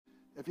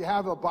If you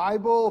have a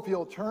Bible, if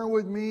you'll turn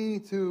with me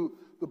to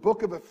the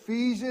book of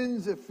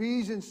Ephesians,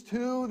 Ephesians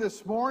 2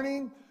 this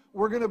morning,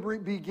 we're going to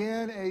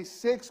begin a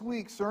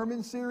 6-week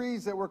sermon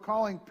series that we're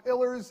calling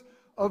Pillars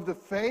of the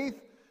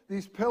Faith.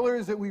 These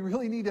pillars that we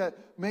really need to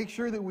make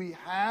sure that we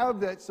have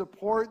that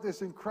support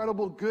this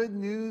incredible good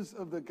news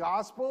of the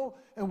gospel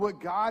and what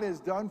God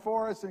has done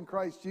for us in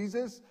Christ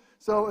Jesus.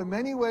 So in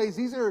many ways,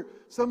 these are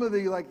some of the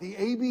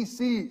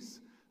ABCs,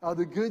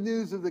 the good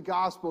news of the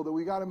gospel, that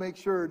we got to make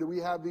sure that we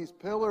have these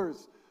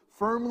pillars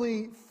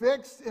firmly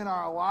fixed in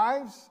our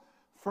lives,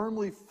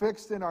 firmly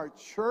fixed in our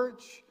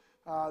church,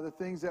 the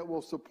things that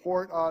will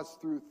support us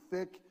through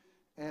thick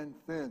and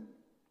thin.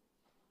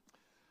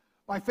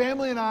 My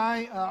family and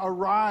I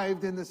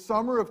arrived in the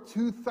summer of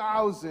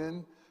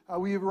 2000.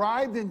 We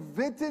arrived in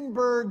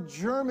Wittenberg,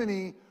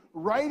 Germany,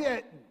 right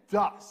at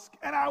dusk.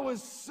 And I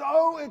was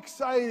so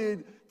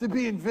excited to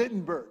be in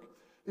Wittenberg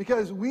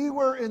because we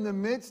were in the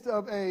midst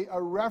of a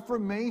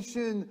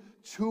Reformation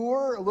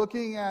tour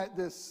looking at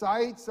the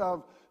sites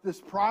of this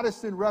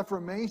Protestant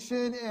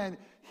Reformation. And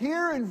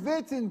here in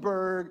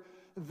Wittenberg,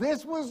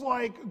 this was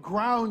like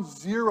ground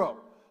zero.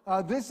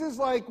 This is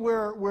like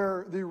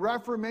where the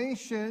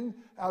Reformation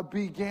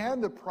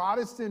began, the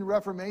Protestant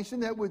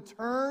Reformation that would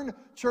turn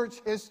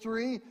church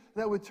history,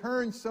 that would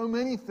turn so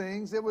many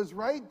things. It was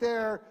right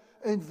there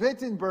in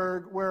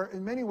Wittenberg where,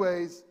 in many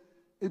ways,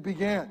 it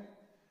began.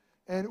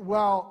 And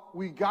while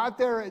we got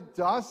there at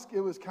dusk,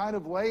 it was kind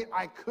of late.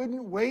 I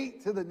couldn't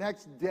wait till the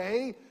next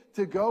day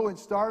to go and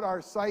start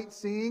our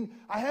sightseeing.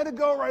 I had to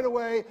go right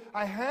away.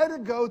 I had to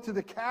go to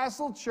the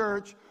Castle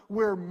Church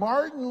where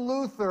Martin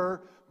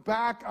Luther,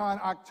 back on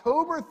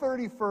October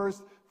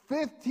 31st,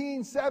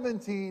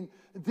 1517,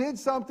 did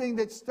something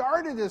that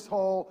started this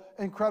whole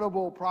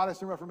incredible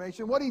Protestant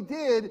Reformation. What he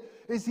did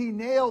is he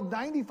nailed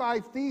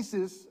 95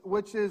 theses,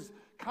 which is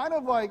kind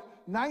of like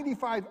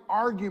 95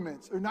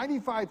 arguments or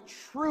 95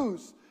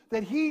 truths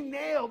that he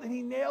nailed, and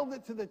he nailed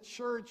it to the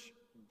church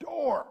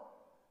door.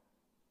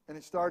 And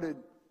it started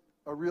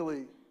a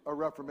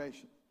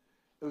Reformation.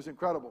 It was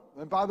incredible.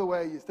 And by the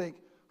way, you think,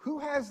 who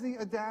has the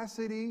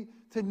audacity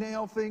to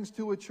nail things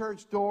to a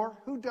church door?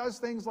 Who does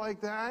things like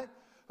that?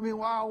 I mean,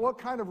 wow, what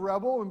kind of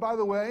rebel? And by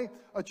the way,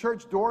 a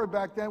church door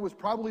back then was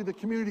probably the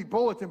community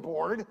bulletin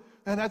board,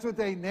 and that's what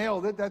they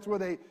nailed it. That's where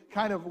they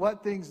kind of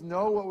let things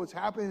know what was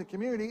happening in the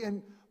community.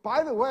 And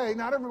by the way,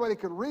 not everybody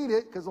could read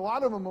it because a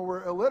lot of them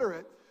were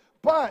illiterate,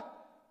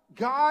 but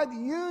God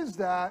used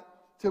that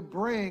to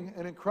bring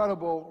an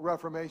incredible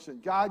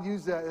Reformation. God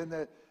used that, and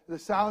the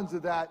sounds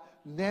of that,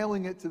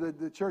 nailing it to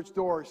the church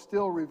door,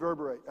 still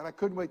reverberate. And I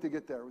couldn't wait to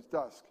get there. It was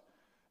dusk.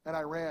 And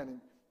I ran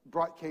and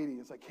brought Katie.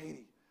 It's like,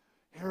 Katie,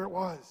 here it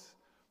was.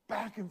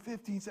 Back in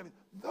 1570.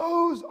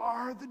 Those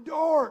are the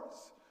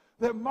doors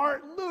that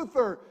Martin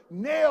Luther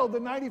nailed the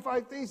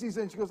 95 Theses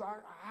in. She goes,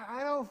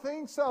 I don't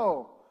think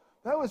so.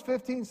 That was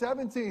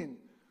 1517.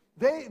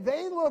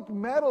 They look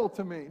metal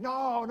to me.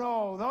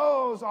 No,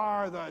 those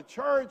are the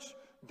church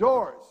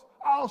doors.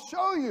 I'll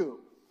show you.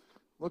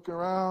 Look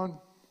around,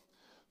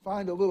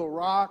 find a little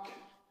rock,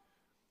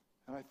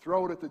 and I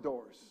throw it at the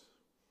doors.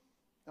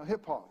 Now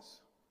hit pause.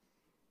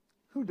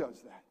 Who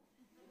does that?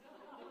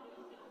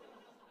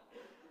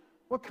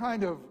 What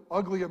kind of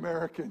ugly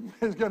American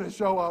is going to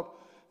show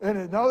up in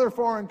another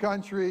foreign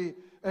country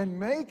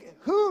and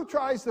who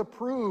tries to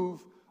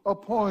prove a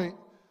point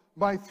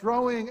by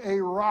throwing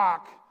a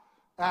rock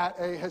at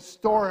a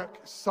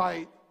historic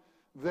site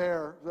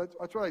there? That's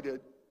what I did.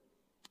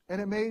 And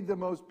it made the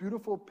most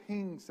beautiful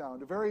ping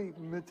sound, a very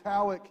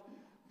metallic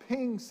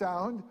ping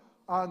sound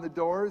on the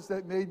doors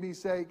that made me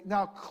say,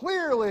 now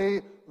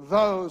clearly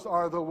those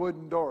are the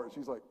wooden doors.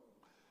 He's like,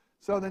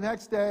 so the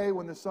next day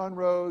when the sun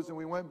rose and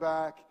we went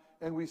back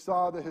and we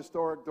saw the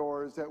historic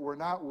doors that were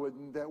not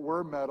wooden, that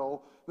were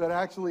metal, that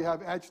actually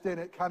have etched in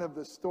it kind of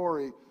the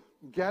story,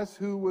 guess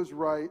who was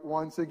right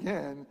once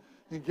again,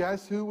 and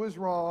guess who was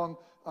wrong?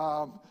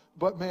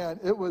 But man,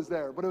 it was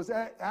there. But it was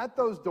at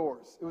those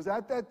doors. It was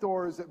at that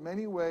doors that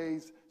many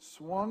ways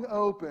swung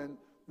open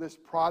this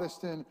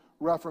Protestant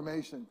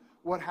Reformation.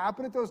 What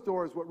happened at those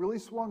doors, what really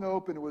swung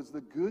open was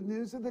the good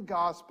news of the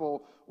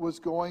gospel was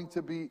going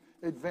to be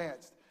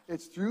advanced.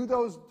 It's through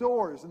those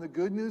doors and the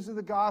good news of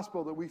the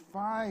gospel that we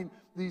find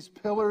these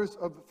pillars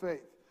of the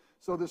faith.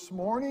 So this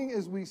morning,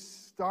 as we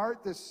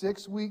start the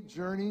 6-week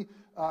journey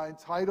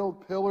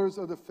entitled Pillars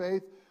of the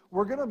Faith,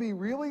 we're going to be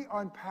really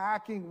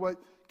unpacking what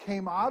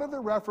came out of the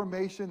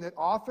Reformation that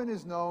often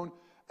is known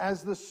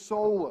as the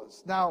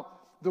solas. Now,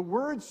 the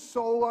word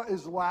sola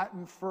is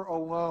Latin for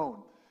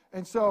alone.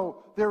 And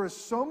so there is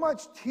so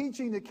much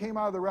teaching that came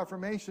out of the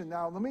Reformation.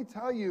 Now, let me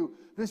tell you,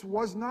 this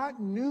was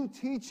not new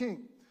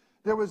teaching.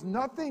 There was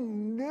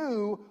nothing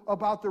new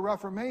about the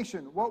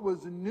Reformation. What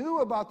was new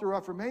about the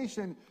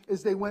Reformation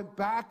is they went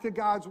back to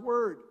God's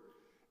Word.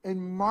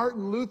 And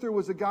Martin Luther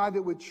was a guy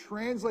that would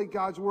translate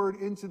God's Word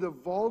into the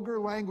vulgar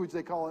language,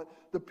 they call it,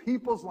 the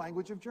people's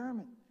language of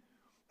German.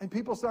 And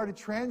people started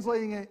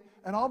translating it,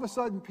 and all of a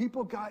sudden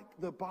people got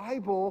the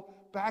Bible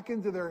back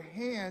into their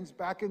hands,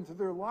 back into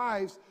their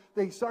lives,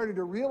 they started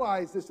to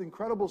realize this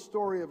incredible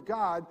story of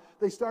God.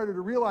 They started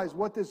to realize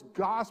what this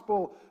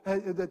gospel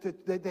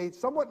that they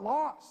somewhat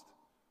lost.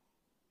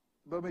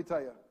 But let me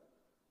tell you,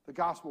 the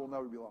gospel will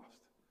never be lost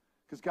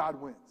because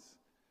God wins.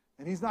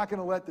 And he's not going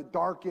to let the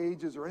dark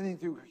ages or anything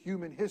through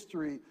human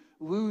history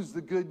lose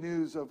the good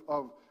news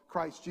of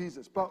Christ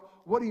Jesus. But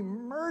what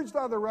emerged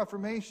out of the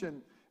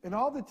Reformation and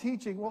all the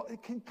teaching, well,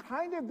 it can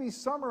kind of be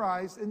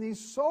summarized in these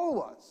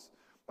solas,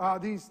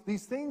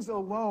 these things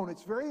alone.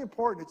 It's very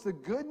important. It's the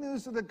good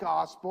news of the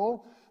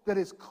gospel that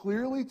is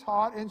clearly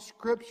taught in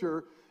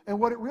Scripture. And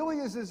what it really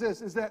is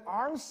this, is that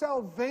our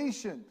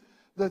salvation,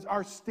 that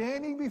our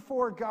standing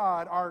before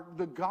God,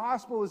 the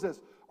gospel is this: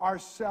 our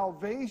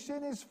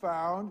salvation is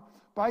found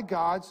by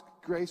God's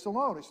grace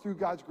alone. It's through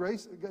God's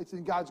grace. It's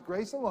in God's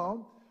grace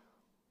alone.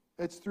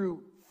 It's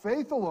through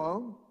faith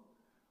alone.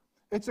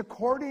 It's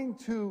according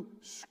to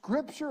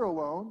Scripture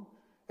alone.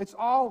 It's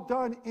all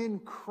done in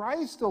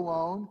Christ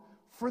alone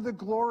for the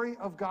glory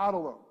of God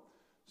alone.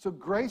 So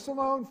grace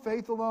alone,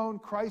 faith alone,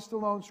 Christ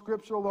alone,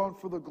 Scripture alone,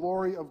 for the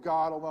glory of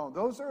God alone.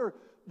 Those are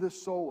the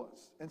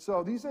solas. And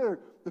so these are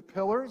the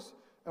pillars,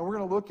 and we're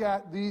going to look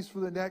at these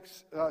for the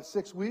next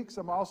 6 weeks.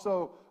 I'm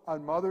also,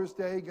 on Mother's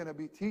Day, going to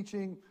be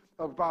teaching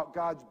about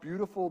God's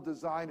beautiful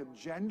design of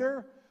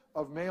gender,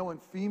 of male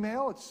and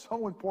female. It's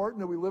so important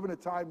that we live in a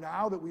time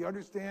now that we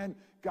understand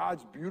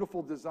God's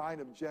beautiful design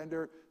of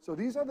gender. So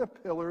these are the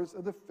pillars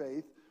of the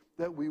faith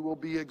that we will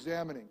be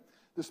examining.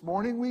 This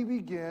morning we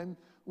begin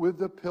with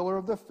the pillar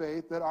of the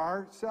faith that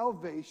our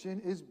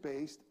salvation is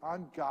based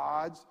on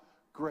God's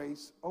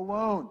grace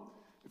alone.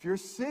 If you're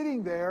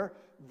sitting there,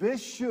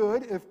 this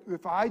should,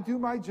 if I do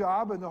my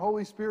job and the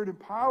Holy Spirit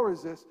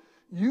empowers this,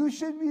 you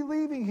should be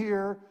leaving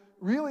here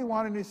really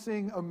wanting to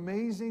sing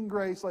Amazing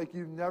Grace like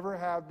you never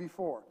have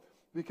before.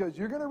 Because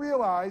you're going to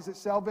realize that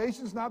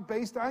salvation is not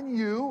based on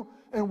you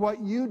and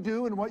what you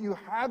do and what you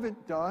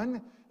haven't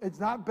done. It's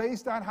not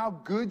based on how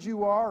good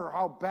you are or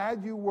how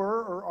bad you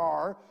were or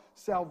are.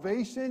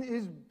 Salvation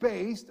is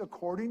based,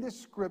 according to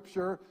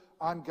Scripture,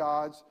 on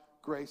God's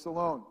grace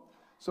alone.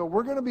 So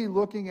we're going to be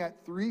looking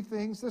at 3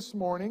 things this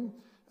morning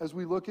as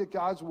we look at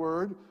God's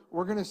Word.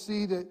 We're going to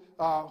see that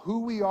who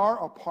we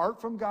are apart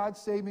from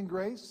God's saving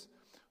grace.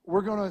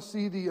 We're going to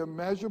see the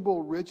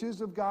immeasurable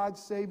riches of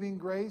God's saving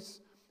grace.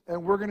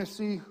 And we're going to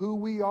see who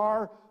we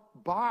are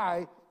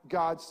by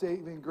God's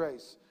saving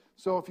grace.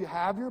 So if you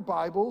have your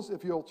Bibles,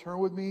 if you'll turn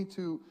with me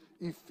to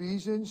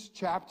Ephesians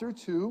chapter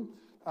 2,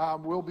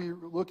 we'll be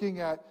looking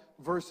at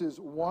verses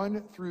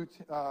 1 through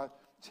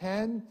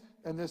 10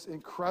 and this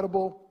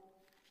incredible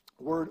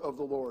word of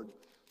the Lord.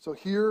 So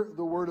hear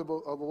the word of the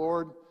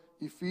Lord,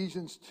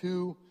 Ephesians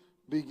 2,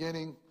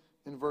 beginning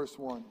in verse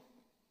 1.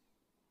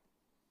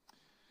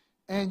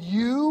 And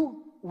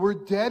you were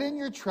dead in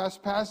your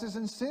trespasses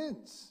and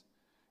sins,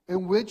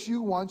 in which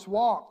you once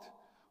walked,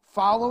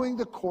 following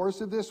the course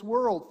of this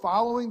world,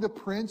 following the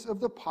prince of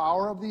the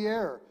power of the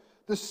air,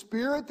 the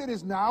spirit that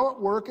is now at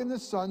work in the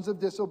sons of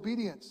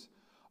disobedience,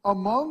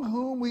 among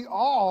whom we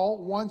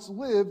all once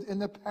lived in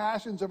the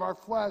passions of our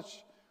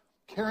flesh,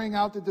 carrying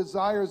out the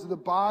desires of the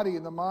body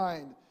and the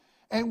mind.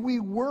 And we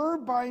were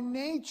by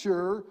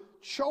nature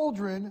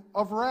children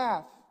of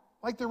wrath,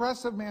 like the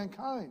rest of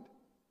mankind.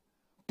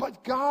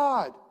 But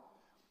God,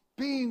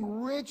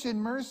 being rich in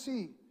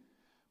mercy,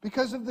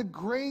 because of the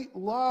great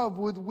love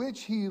with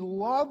which he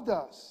loved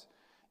us,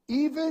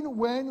 even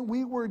when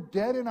we were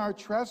dead in our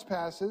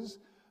trespasses,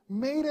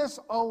 made us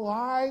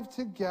alive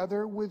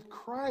together with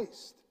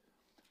Christ.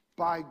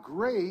 By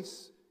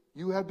grace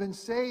you have been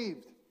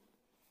saved,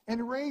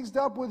 and raised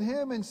up with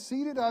him and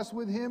seated us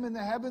with him in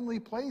the heavenly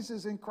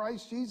places in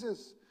Christ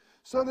Jesus,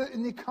 so that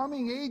in the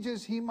coming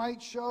ages he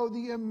might show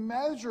the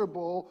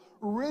immeasurable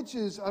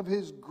riches of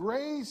his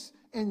grace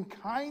and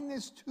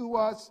kindness to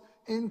us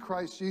in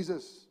Christ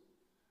Jesus.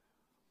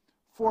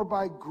 For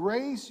by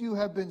grace you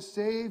have been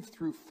saved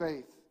through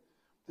faith.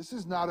 This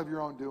is not of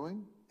your own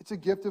doing. It's a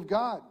gift of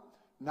God,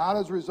 not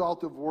as a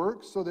result of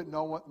works, so that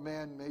no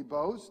man may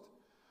boast.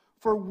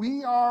 For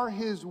we are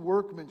his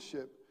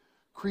workmanship,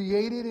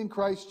 created in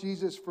Christ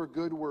Jesus for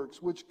good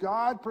works, which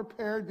God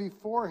prepared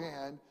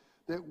beforehand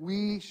that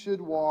we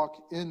should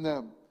walk in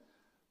them.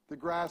 The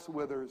grass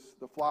withers,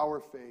 the flower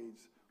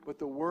fades, but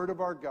the word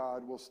of our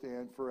God will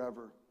stand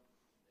forever.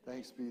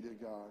 Thanks be to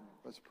God.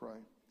 Let's pray.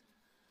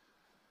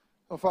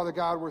 Oh, Father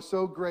God, we're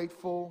so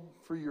grateful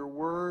for your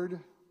word.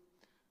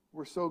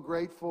 We're so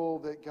grateful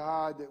that,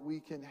 God, that we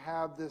can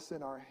have this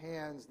in our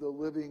hands, the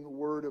living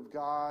word of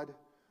God,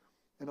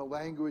 in a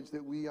language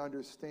that we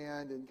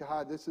understand. And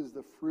God, this is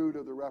the fruit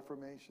of the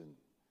Reformation.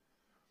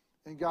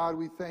 And God,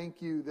 we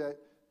thank you that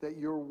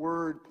your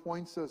word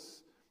points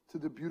us to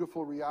the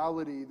beautiful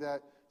reality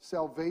that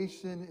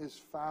salvation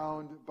is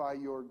found by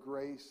your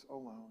grace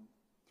alone,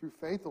 through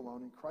faith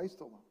alone, in Christ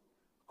alone,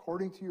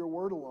 according to your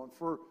word alone,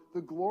 for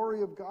the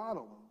glory of God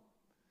alone.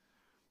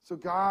 So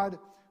God,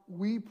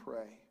 we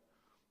pray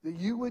that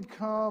you would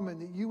come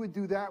and that you would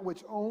do that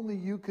which only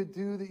you could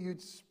do, that you'd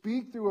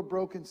speak through a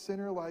broken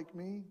sinner like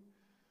me,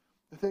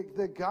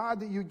 That God,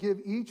 that you give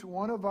each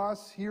one of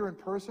us here in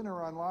person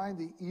or online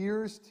the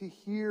ears to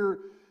hear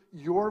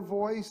your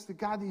voice. That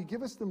God, that you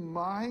give us the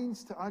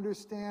minds to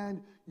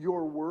understand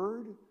your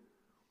word.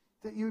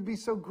 That you would be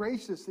so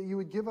gracious, that you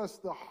would give us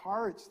the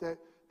hearts that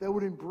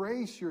would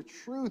embrace your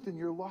truth and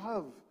your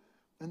love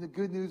and the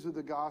good news of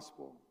the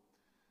gospel.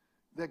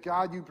 That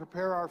God, you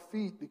prepare our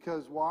feet,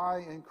 because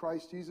why? In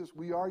Christ Jesus,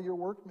 we are your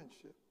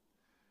workmanship.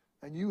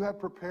 And you have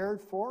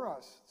prepared for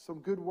us some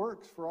good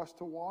works for us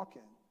to walk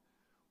in.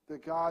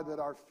 That God, that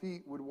our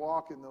feet would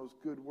walk in those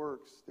good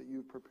works that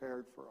you've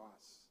prepared for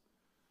us.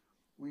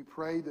 We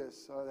pray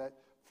this that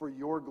for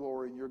your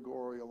glory and your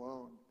glory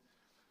alone.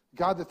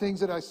 God, the things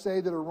that I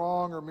say that are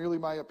wrong or merely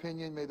my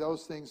opinion, may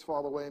those things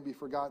fall away and be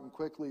forgotten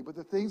quickly. But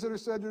the things that are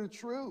said that are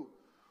true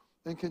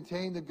and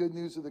contain the good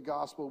news of the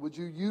gospel, would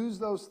you use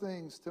those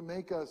things to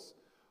make us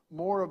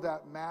more of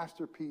that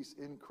masterpiece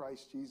in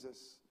Christ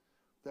Jesus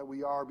that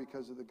we are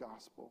because of the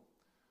gospel?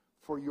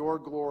 For your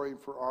glory and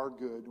for our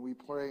good, we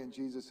pray in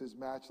Jesus'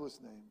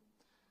 matchless name.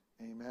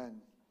 Amen.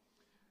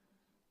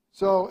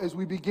 So as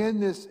we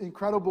begin this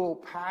incredible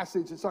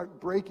passage and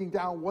start breaking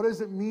down, what does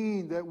it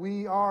mean that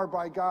we are,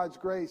 by God's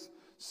grace,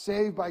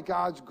 saved by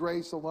God's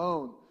grace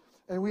alone?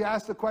 And we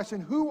ask the question,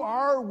 who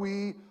are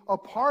we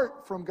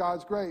apart from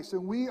God's grace?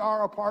 And we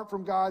are apart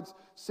from God's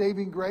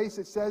saving grace.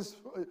 It says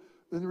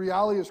in the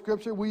reality of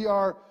Scripture, we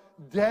are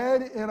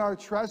dead in our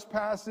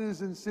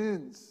trespasses and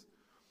sins.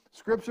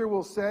 Scripture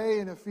will say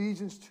in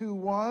Ephesians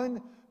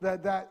 2:1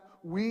 that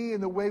we, in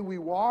the way we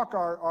walk,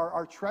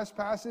 our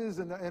trespasses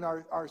and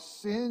our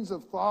sins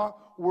of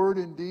thought, word,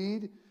 and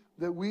deed,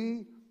 that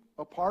we,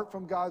 apart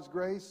from God's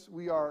grace,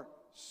 we are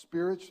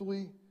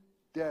spiritually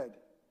dead.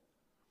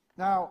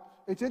 Now,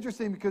 it's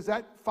interesting because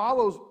that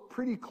follows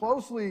pretty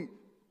closely,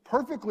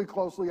 perfectly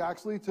closely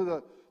actually,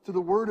 to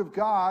the Word of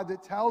God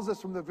that tells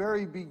us from the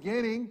very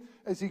beginning,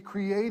 as He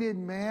created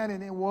man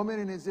and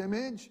woman in His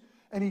image,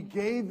 and He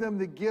gave them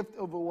the gift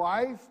of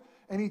life.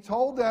 And He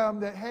told them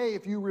that, hey,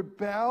 if you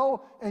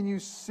rebel and you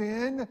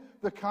sin,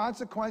 the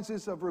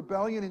consequences of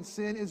rebellion and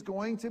sin is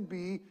going to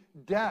be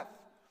death.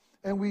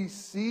 And we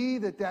see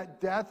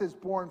that death has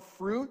borne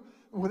fruit.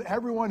 With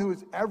everyone who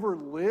has ever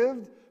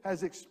lived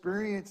has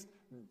experienced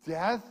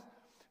death.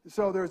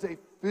 So there's a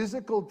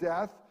physical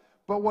death.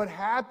 But what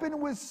happened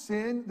with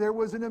sin, there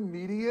was an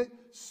immediate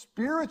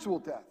spiritual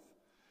death.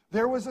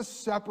 There was a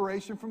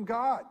separation from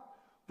God.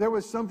 There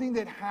was something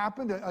that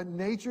happened, a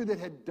nature that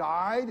had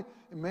died.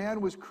 Man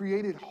was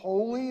created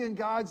holy in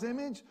God's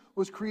image,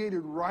 was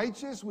created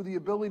righteous with the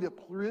ability to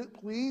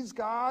please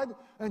God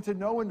and to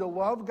know and to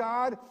love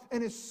God.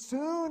 And as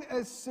soon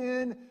as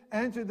sin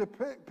entered the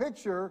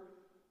picture,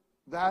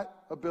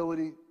 that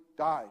ability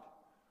died.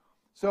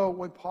 So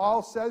when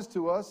Paul says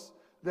to us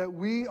that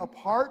we,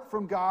 apart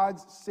from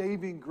God's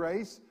saving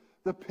grace,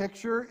 the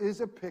picture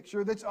is a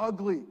picture that's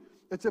ugly.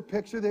 It's a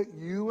picture that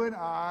you and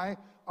I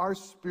are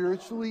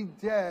spiritually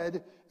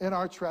dead in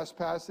our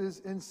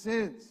trespasses and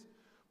sins.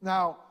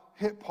 Now,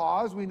 hit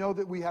pause. We know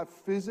that we have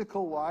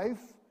physical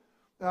life.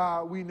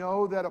 We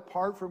know that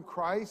apart from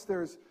Christ,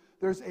 there's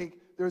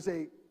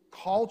a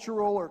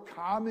cultural or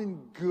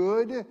common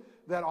good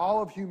that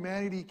all of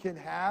humanity can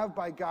have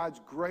by God's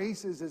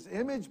grace as His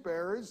image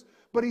bearers.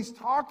 But he's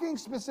talking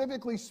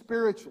specifically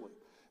spiritually.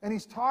 And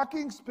he's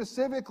talking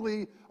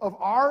specifically of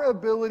our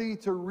ability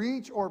to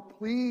reach or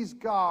please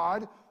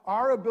God,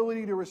 our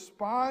ability to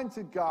respond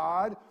to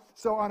God.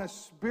 So on a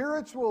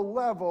spiritual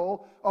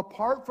level,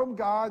 apart from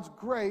God's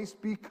grace,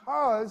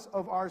 because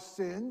of our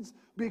sins,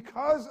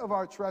 because of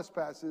our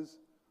trespasses,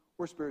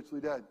 we're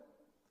spiritually dead.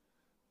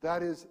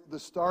 That is the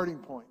starting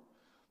point.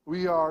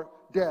 We are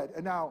dead.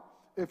 And now,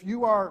 if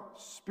you are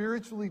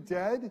spiritually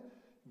dead,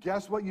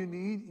 guess what you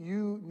need?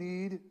 You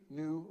need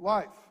new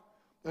life.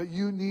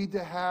 You need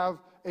to have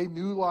a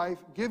new life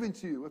given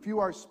to you. If you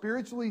are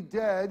spiritually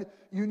dead,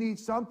 you need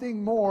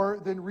something more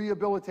than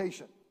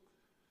rehabilitation.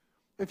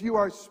 If you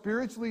are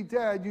spiritually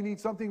dead, you need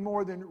something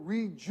more than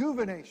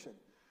rejuvenation.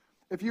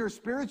 If you're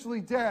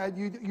spiritually dead,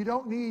 you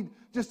don't need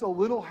just a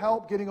little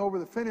help getting over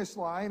the finish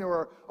line,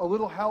 or a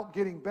little help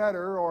getting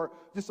better, or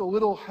just a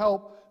little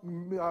help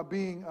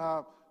being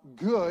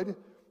good.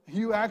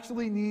 You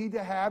actually need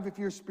to have, if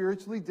you're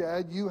spiritually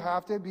dead, you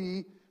have to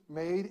be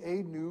made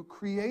a new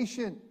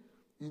creation.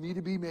 You need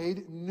to be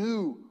made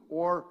new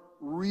or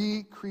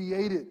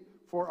recreated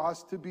for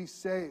us to be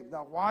saved.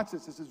 Now watch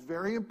this. This is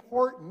very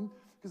important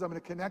because I'm going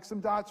to connect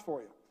some dots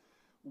for you.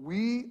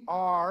 We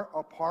are,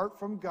 apart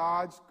from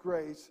God's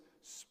grace,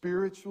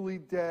 spiritually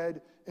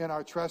dead in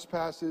our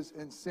trespasses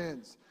and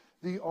sins.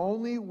 The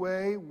only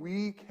way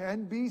we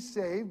can be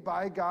saved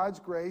by God's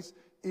grace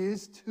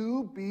is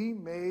to be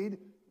made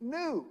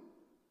new.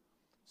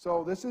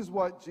 So this is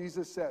what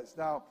Jesus says.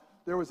 Now,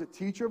 there was a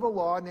teacher of the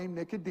law named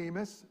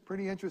Nicodemus,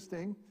 pretty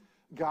interesting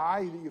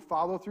guy that you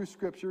follow through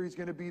Scripture. He's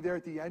going to be there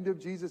at the end of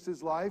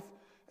Jesus' life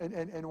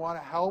and want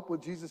to help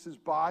with Jesus'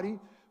 body.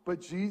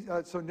 But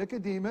so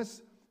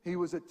Nicodemus, he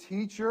was a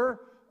teacher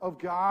of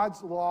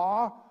God's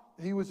law.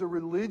 He was a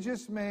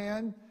religious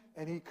man,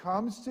 and he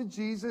comes to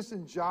Jesus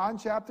in John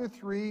chapter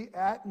 3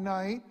 at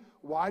night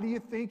Why do you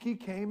think he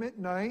came at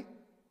night?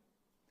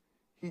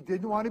 He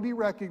didn't want to be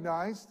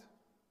recognized.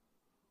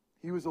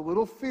 He was a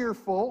little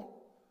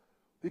fearful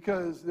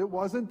because it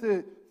wasn't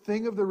the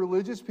thing of the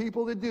religious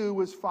people to do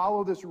was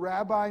follow this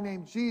rabbi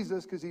named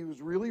Jesus because he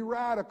was really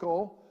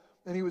radical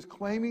and he was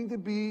claiming to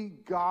be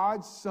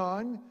God's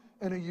son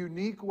in a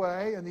unique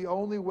way and the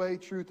only way,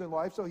 truth, and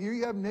life. So here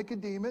you have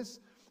Nicodemus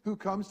who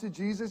comes to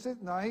Jesus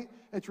at night.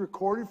 It's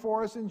recorded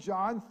for us in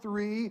John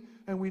 3,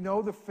 and we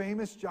know the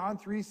famous John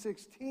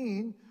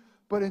 3:16.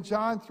 But in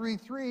John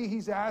 3:3,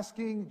 he's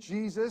asking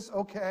Jesus,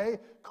 okay,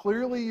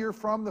 clearly you're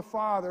from the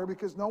Father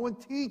because no one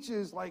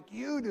teaches like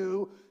you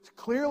do.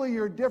 Clearly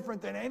you're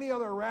different than any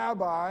other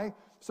rabbi.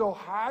 So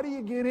how do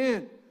you get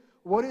in?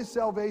 What is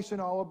salvation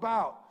all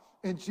about?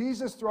 And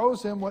Jesus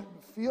throws him what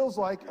feels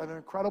like an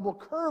incredible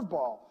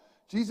curveball.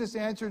 Jesus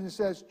answered and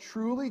says,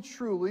 truly,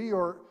 truly,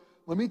 or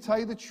let me tell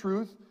you the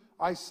truth.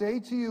 I say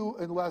to you,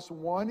 unless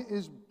one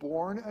is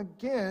born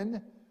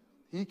again,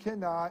 he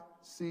cannot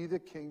see the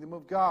kingdom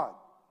of God.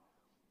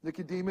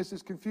 Nicodemus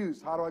is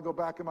confused. How do I go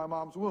back in my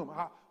mom's womb?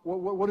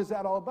 What is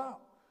that all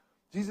about?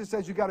 Jesus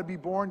says you got to be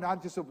born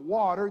not just of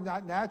water,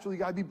 not naturally, you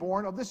got to be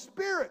born of the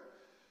Spirit.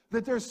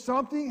 That there's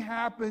something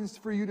happens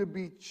for you to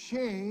be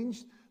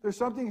changed. There's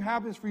something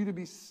happens for you to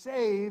be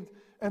saved.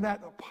 And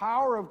that the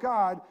power of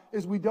God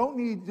is we don't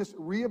need just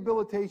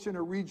rehabilitation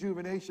or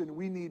rejuvenation.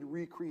 We need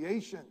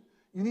recreation.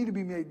 You need to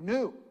be made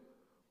new.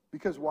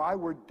 Because why?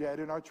 We're dead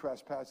in our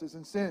trespasses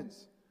and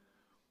sins.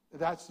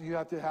 You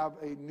have to have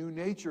a new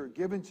nature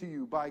given to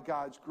you by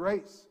God's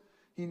grace.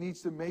 He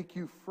needs to make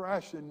you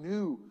fresh and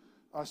new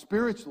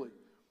spiritually.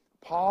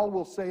 Paul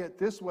will say it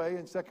this way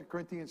in 2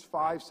 Corinthians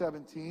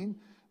 5:17.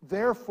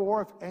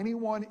 Therefore, if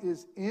anyone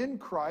is in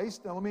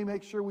Christ, now let me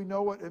make sure we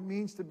know what it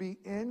means to be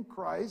in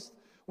Christ.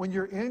 When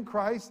you're in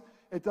Christ,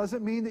 it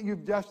doesn't mean that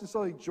you've just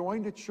necessarily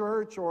joined a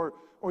church or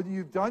that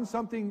you've done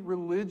something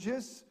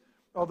religious,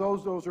 although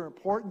those are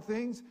important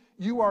things.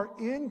 You are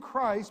in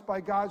Christ by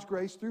God's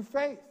grace through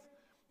faith.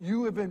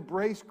 You have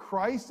embraced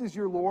Christ as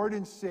your Lord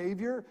and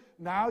Savior.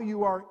 Now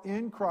you are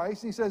in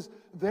Christ. He says,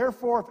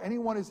 therefore, if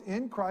anyone is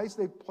in Christ,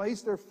 they've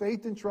placed their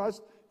faith and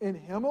trust in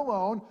Him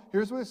alone.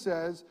 Here's what it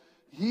says.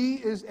 He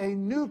is a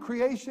new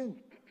creation.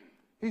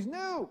 He's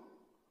new.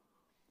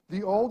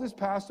 The old has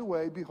passed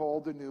away.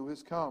 Behold, the new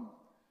has come.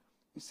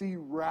 You see,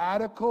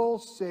 radical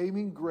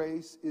saving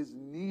grace is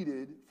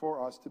needed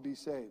for us to be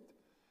saved.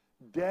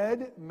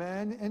 Dead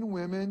men and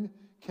women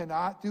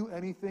cannot do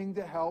anything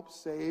to help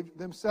save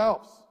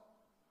themselves.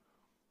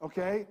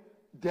 Okay?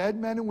 Dead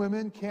men and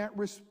women can't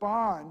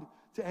respond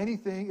to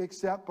anything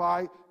except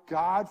by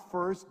God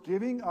first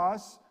giving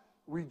us,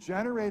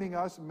 regenerating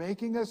us,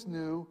 making us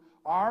new.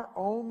 Our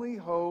only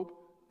hope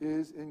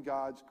is in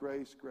God's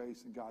grace,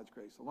 and God's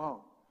grace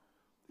alone.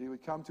 He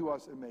would come to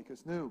us and make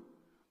us new.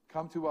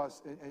 Come to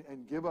us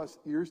and give us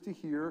ears to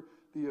hear,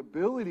 the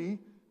ability,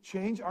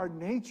 change our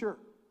nature.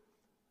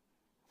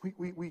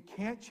 We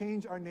can't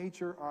change our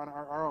nature on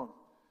our own.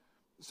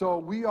 So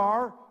we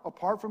are,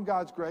 apart from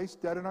God's grace,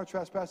 dead in our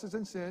trespasses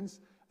and sins.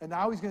 And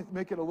now he's going to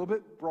make it a little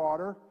bit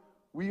broader.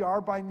 We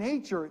are by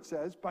nature, it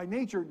says, by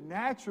nature,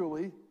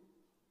 naturally,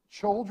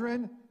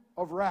 children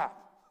of wrath.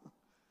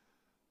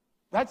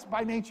 That's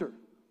by nature.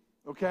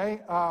 Okay?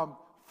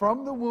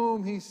 From the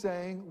womb, he's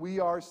saying, we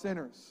are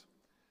sinners.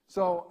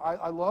 So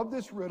I love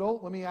this riddle.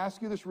 Let me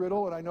ask you this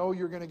riddle, and I know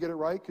you're going to get it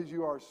right because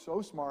you are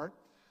so smart.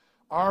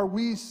 Are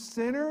we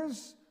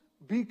sinners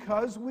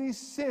because we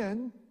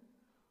sin,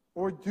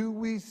 or do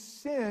we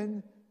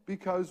sin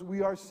because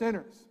we are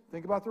sinners?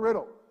 Think about the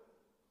riddle.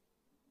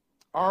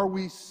 Are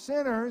we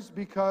sinners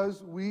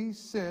because we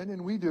sin,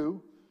 and we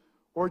do,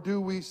 or do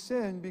we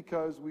sin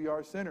because we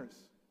are sinners?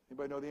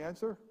 Anybody know the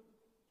answer?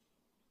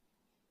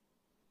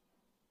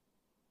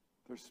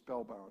 They're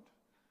spellbound.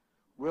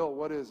 Will,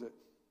 what is it?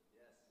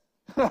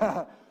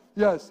 Yes.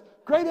 Yes.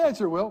 Great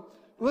answer, Will.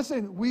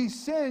 Listen, we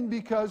sin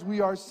because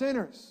we are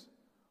sinners.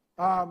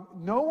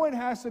 No one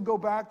has to go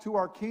back to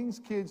our King's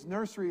Kids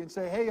nursery and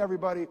say, hey,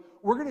 everybody,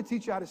 we're going to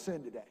teach you how to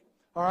sin today.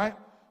 All right?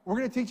 We're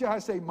going to teach you how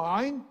to say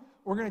mine.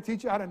 We're going to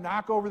teach you how to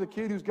knock over the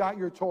kid who's got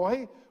your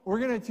toy. We're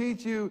going to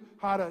teach you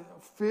how to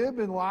fib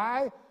and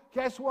lie.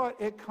 Guess what?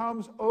 It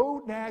comes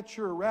au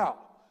naturel.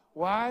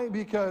 Why?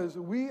 Because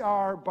we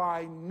are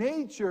by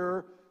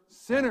nature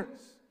sinners.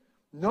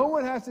 No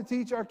one has to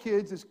teach our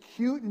kids, as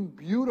cute and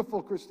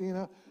beautiful,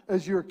 Christina,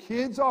 as your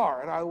kids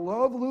are. And I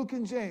love Luke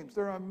and James.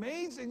 They're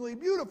amazingly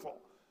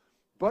beautiful.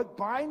 But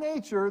by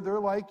nature,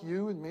 they're like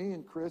you and me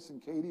and Chris and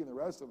Katie and the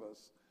rest of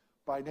us.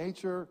 By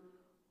nature,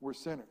 we're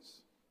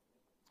sinners.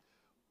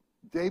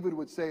 David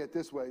would say it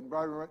this way. And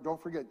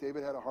don't forget,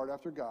 David had a heart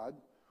after God.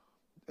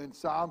 In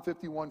Psalm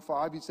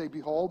 51:5, he'd say,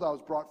 behold, I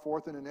was brought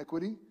forth in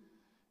iniquity,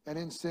 and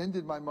in sin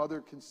did my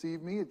mother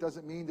conceive me. It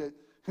doesn't mean that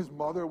his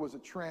mother was a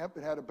tramp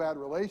and had a bad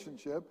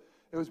relationship.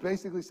 It was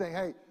basically saying,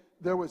 hey,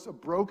 there was a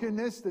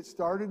brokenness that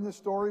started in the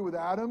story with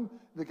Adam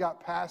that got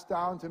passed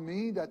down to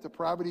me, that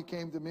depravity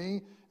came to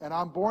me, and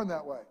I'm born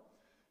that way.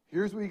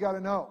 Here's what you got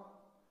to know.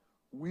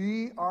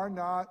 We are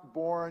not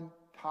born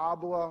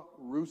tabula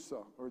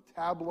rusa, or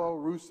tabula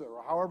rusa,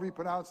 or however you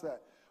pronounce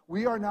that.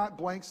 We are not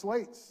blank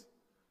slates.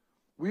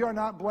 We are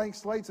not blank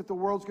slates that the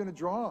world's going to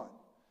draw on.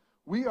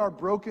 We are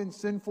broken,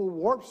 sinful,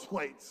 warped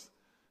slates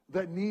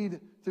that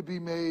need to be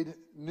made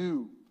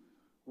new.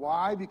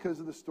 Why? Because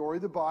of the story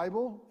of the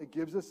Bible. It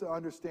gives us the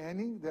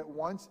understanding that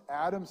once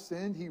Adam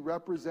sinned, he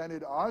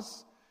represented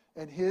us,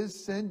 and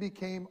his sin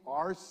became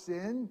our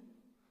sin.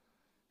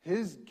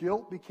 His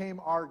guilt became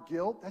our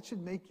guilt. That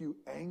should make you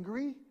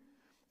angry.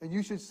 And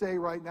you should say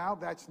right now,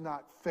 that's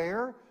not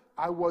fair.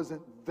 I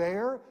wasn't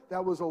there.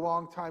 That was a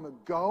long time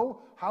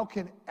ago. How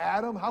can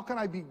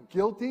I be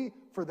guilty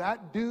for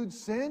that dude's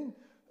sin?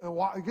 And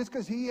why, just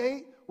because he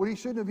ate what he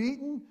shouldn't have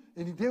eaten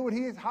and he did what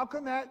he ate, how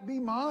can that be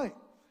mine?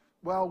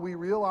 Well, we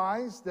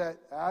realize that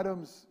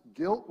Adam's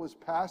guilt was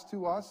passed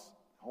to us.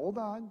 Hold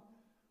on.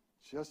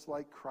 Just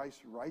like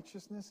Christ's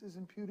righteousness is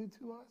imputed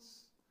to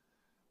us.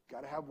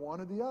 Got to have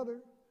one or the other.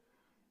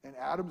 And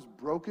Adam's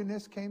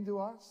brokenness came to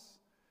us.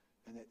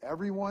 And that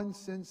everyone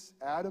since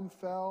Adam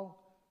fell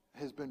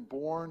has been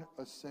born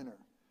a sinner.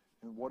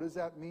 And what does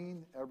that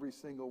mean? Every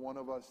single one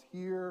of us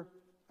here,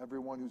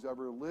 everyone who's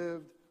ever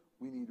lived,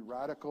 we need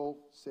radical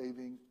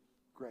saving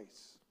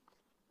grace.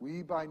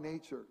 We by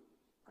nature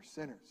are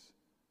sinners,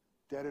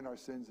 dead in our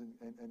sins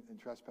and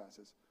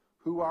trespasses.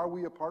 Who are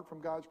we apart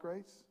from God's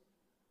grace?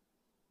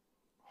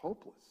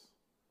 Hopeless.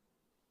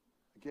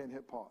 Again,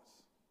 hit pause.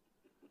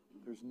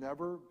 There's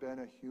never been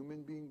a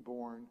human being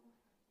born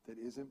that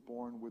isn't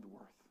born with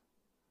worth.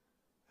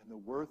 And the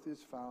worth is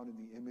found in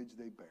the image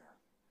they bear.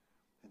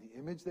 And the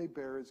image they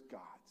bear is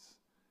God's.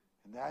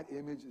 And that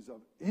image is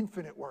of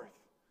infinite worth.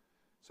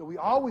 So we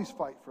always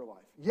fight for life.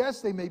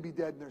 Yes, they may be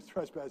dead in their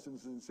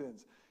trespasses and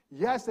sins.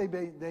 Yes, they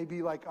may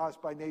be like us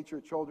by nature,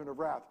 children of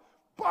wrath.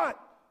 But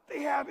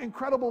they have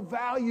incredible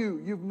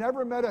value. You've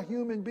never met a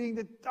human being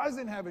that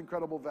doesn't have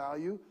incredible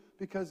value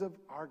because of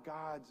our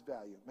God's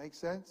value. Make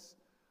sense?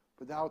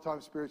 But now we're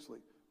talking spiritually.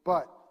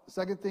 But the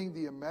second thing,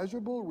 the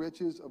immeasurable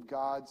riches of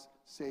God's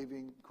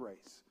saving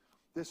grace.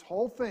 This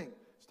whole thing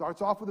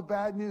starts off with the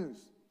bad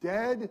news.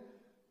 Dead,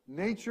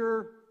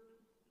 nature,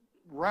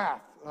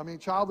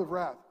 child of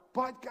wrath.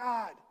 But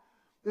God.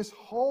 This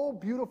whole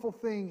beautiful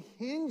thing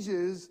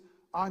hinges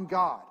on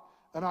God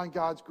and on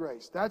God's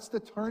grace. That's the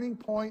turning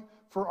point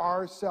for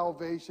our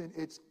salvation.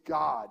 It's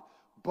God.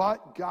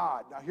 But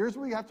God. Now here's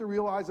what we have to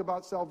realize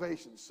about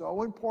salvation.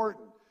 So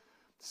important.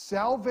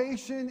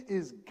 Salvation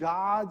is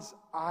God's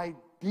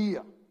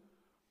idea.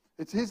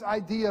 It's his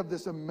idea of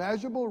this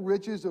immeasurable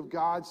riches of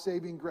God's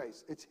saving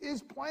grace. It's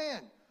his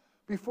plan.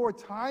 Before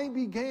time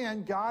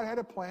began, God had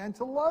a plan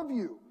to love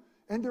you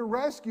and to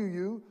rescue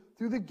you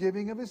through the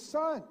giving of his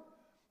Son.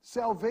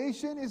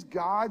 Salvation is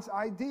God's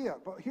idea.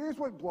 But here's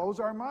what blows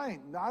our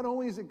mind. Not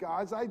only is it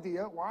God's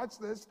idea, watch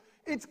this,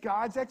 it's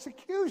God's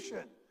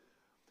execution.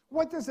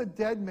 What does a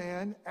dead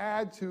man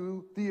add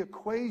to the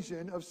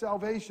equation of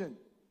salvation?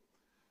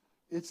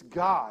 It's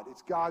God.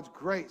 It's God's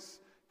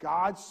grace.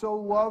 God so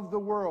loved the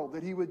world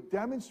that he would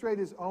demonstrate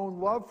his own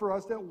love for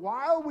us, that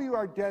while we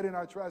are dead in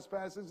our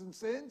trespasses and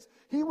sins,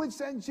 he would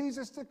send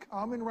Jesus to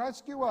come and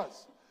rescue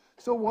us.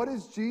 So what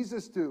does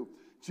Jesus do?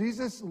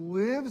 Jesus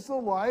lives the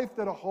life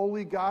that a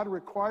holy God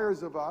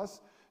requires of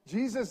us.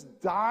 Jesus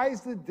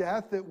dies the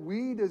death that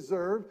we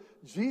deserve.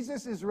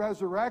 Jesus is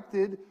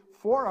resurrected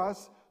for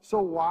us.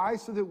 So why?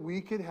 So that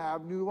we could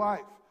have new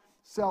life.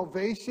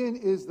 Salvation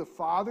is the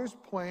Father's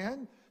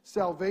plan.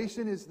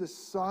 Salvation is the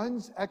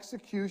Son's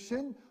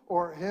execution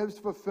or his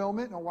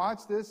fulfillment. And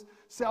watch this.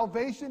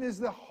 Salvation is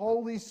the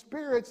Holy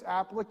Spirit's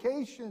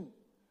application.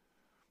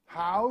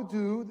 How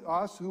do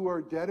us who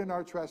are dead in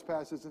our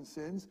trespasses and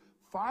sins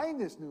find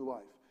this new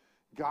life?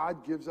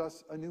 God gives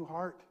us a new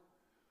heart.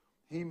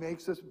 He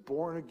makes us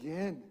born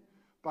again.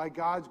 By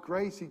God's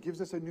grace, he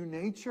gives us a new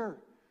nature.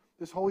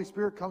 This Holy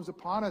Spirit comes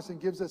upon us and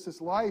gives us this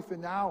life.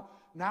 And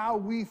now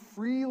we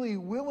freely,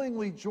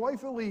 willingly,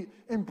 joyfully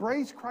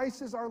embrace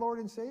Christ as our Lord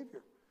and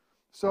Savior.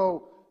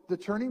 So the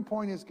turning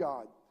point is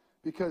God.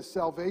 Because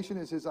salvation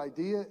is his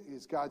idea,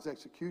 is God's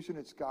execution,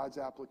 it's God's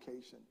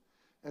application.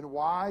 And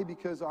why?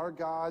 Because our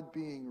God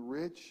being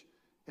rich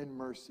in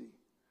mercy.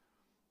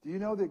 Do you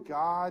know that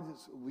God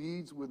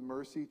leads with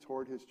mercy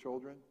toward his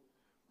children?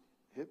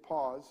 Hit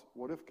pause.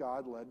 What if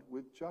God led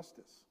with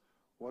justice?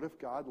 What if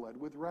God led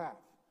with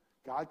wrath?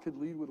 God could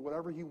lead with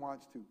whatever he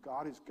wants to.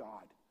 God is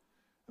God.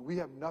 And we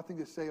have nothing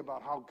to say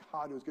about how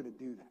God was going to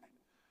do that.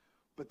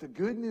 But the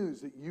good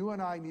news that you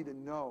and I need to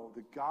know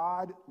that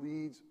God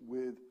leads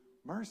with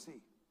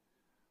mercy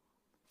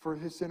for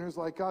his sinners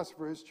like us,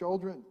 for his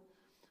children.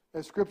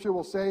 As Scripture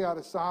will say out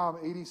of Psalm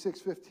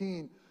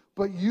 86:15,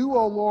 but you,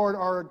 O Lord,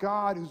 are a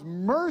God who's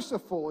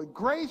merciful and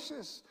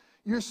gracious.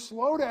 You're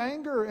slow to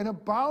anger and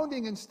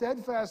abounding in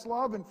steadfast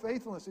love and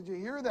faithfulness. Did you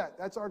hear that?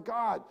 That's our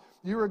God.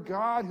 You're a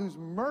God who's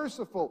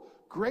merciful,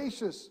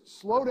 gracious,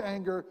 slow to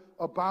anger,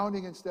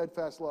 abounding in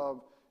steadfast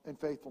love and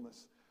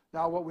faithfulness.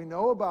 Now, what we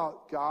know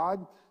about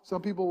God,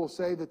 some people will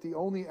say that the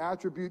only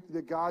attribute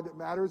that God that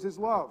matters is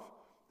love.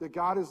 That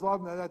God is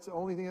love, and that's the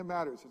only thing that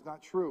matters. It's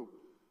not true.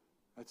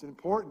 That's an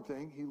important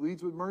thing. He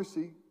leads with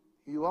mercy.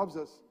 He loves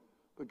us.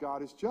 But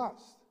God is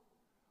just.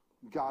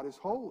 God is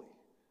holy.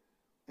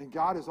 And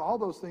God is all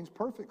those things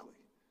perfectly.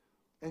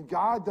 And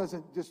God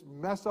doesn't just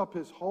mess up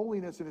his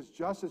holiness and his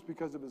justice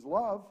because of his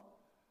love.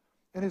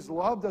 And his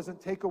love doesn't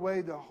take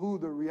away the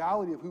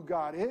reality of who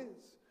God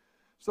is.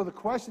 So the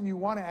question you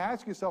want to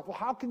ask yourself, well,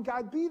 how can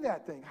God be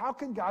that thing? How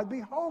can God be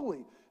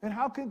holy? And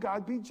how can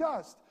God be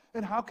just?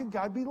 And how can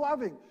God be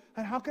loving?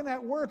 And how can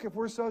that work if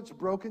we're such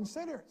broken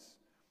sinners?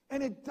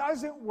 And it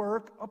doesn't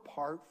work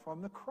apart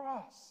from the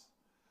cross.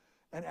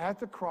 And at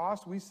the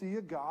cross, we see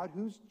a God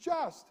who's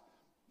just.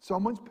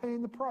 Someone's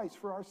paying the price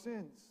for our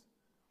sins.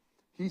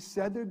 He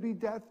said there'd be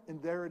death,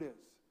 and there it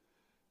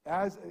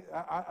is.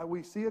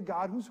 We see a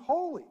God who's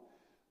holy.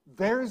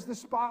 There's the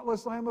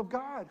spotless Lamb of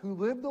God who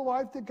lived the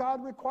life that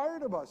God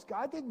required of us.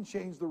 God didn't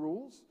change the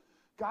rules.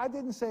 God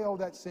didn't say, oh,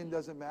 that sin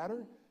doesn't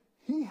matter.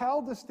 He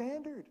held the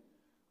standard.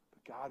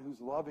 But God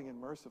who's loving and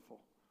merciful,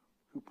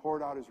 who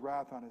poured out his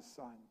wrath on his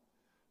Son,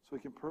 so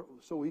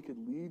he could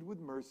lead with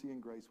mercy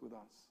and grace with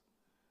us.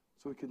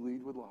 So he could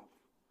lead with love.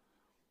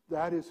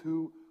 That is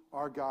who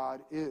our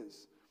God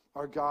is.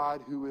 Our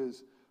God who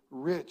is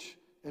rich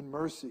in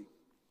mercy,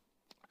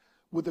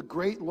 with the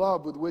great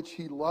love with which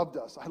he loved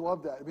us. I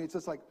love that. I mean, it's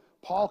just like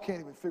Paul can't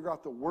even figure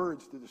out the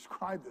words to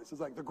describe this. It's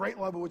like the great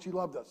love with which he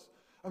loved us.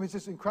 I mean, it's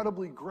just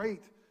incredibly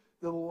great,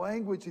 the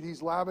language that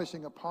he's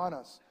lavishing upon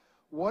us.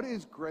 What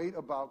is great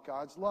about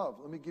God's love?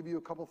 Let me give you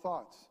a couple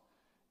thoughts.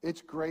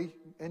 It's great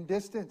in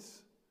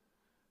distance.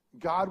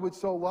 God would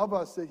so love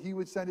us that he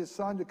would send his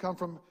Son to come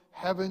from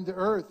heaven to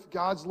earth.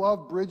 God's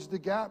love bridged the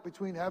gap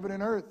between heaven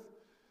and earth.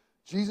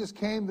 Jesus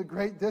came the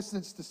great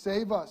distance to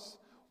save us.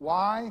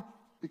 Why?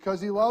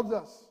 Because he loved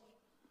us.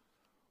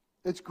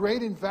 It's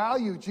great in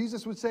value.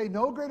 Jesus would say,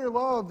 no greater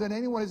love than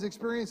anyone has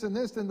experienced in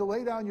this than to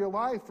lay down your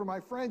life for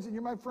my friends, and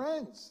you're my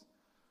friends.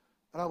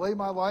 And I lay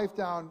my life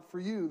down for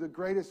you. The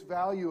greatest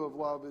value of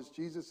love is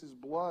Jesus'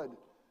 blood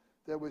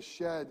that was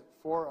shed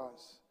for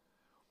us.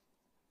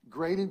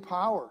 Great in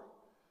power.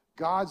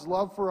 God's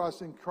love for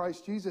us in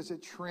Christ Jesus,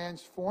 it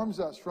transforms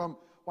us from,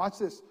 watch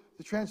this,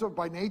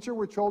 by nature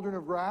we're children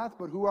of wrath,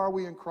 but who are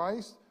we in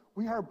Christ?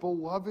 We are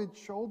beloved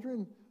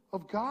children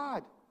of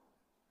God.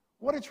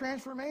 What a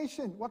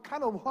transformation. What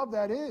kind of love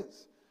that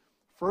is.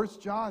 1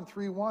 John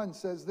 3:1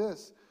 says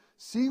this,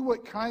 see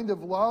what kind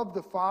of love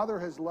the Father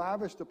has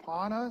lavished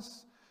upon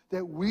us,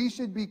 that we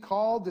should be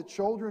called the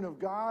children of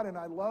God. And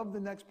I love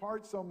the next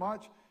part so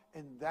much,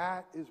 and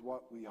that is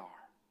what we are.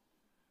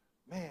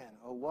 Man,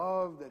 a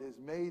love that has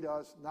made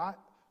us not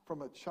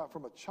from a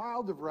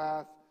child of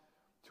wrath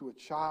to a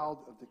child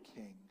of the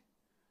King.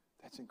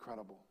 That's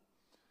incredible.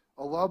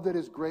 A love that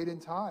is great in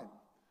time.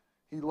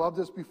 He loved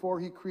us before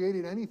he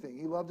created anything.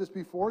 He loved us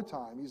before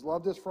time. He's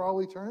loved us for all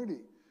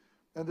eternity.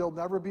 And there'll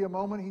never be a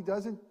moment he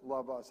doesn't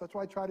love us. That's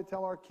why I try to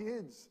tell our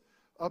kids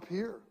up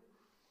here.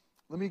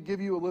 Let me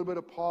give you a little bit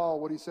of Paul,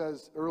 what he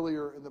says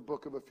earlier in the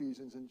book of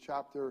Ephesians in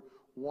chapter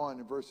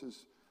 1,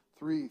 verses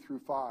 3 through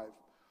 5.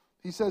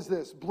 He says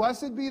this,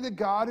 blessed be the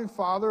God and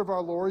Father of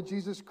our Lord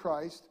Jesus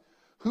Christ,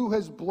 who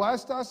has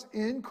blessed us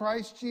in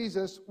Christ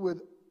Jesus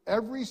with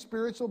every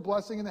spiritual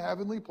blessing in the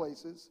heavenly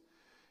places,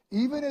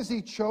 even as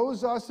he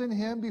chose us in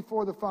him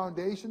before the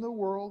foundation of the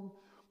world,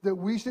 that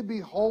we should be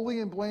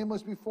holy and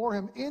blameless before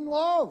him in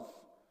love.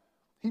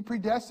 He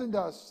predestined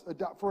us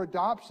for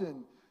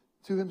adoption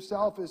to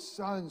himself as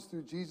sons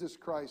through Jesus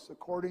Christ,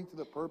 according to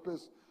the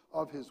purpose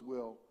of his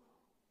will.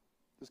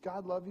 Does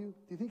God love you?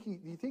 Do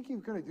you think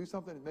he's going to do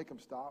something to make him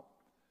stop?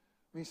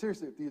 I mean,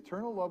 seriously, if the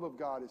eternal love of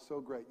God is so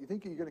great, you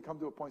think you're going to come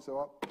to a point and say,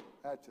 oh,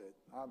 that's it.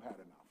 I've had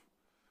enough.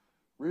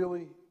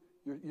 Really?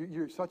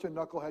 You're such a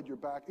knucklehead, you're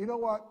back. You know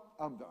what?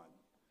 I'm done.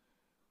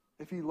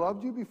 If he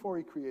loved you before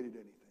he created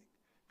anything,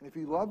 and if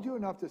he loved you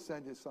enough to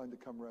send his Son to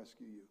come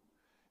rescue you,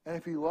 and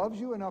if he loves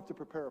you enough to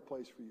prepare a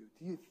place for you,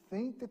 do you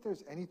think that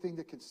there's anything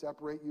that could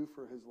separate you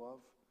from his love?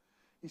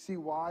 You see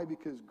why?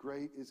 Because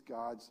great is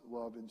God's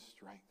love and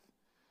strength.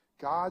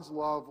 God's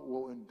love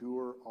will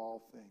endure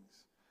all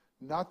things.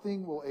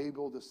 Nothing will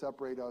able to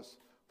separate us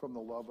from the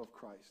love of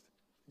Christ.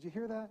 Did you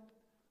hear that?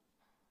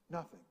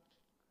 Nothing.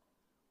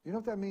 You know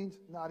what that means?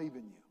 Not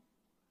even you.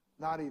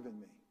 Not even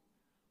me.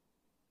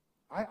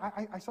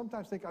 I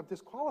sometimes think I've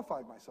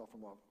disqualified myself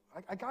from love.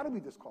 I got to be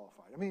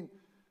disqualified. I mean,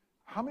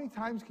 how many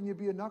times can you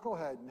be a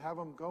knucklehead and have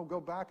them go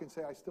back and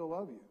say, I still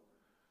love you?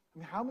 I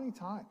mean, how many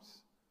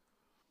times?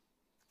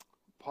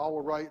 Paul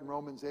will write in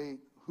Romans 8,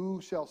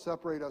 who shall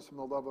separate us from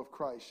the love of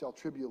Christ? Shall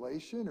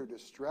tribulation or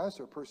distress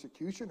or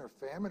persecution or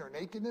famine or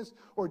nakedness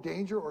or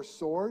danger or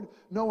sword?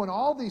 No, in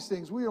all these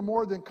things we are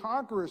more than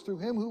conquerors through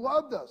him who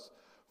loved us.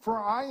 For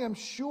I am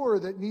sure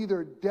that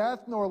neither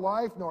death nor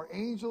life, nor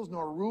angels,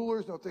 nor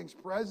rulers, nor things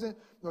present,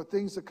 nor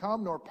things to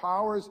come, nor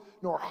powers,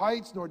 nor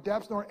heights, nor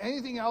depths, nor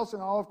anything else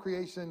in all of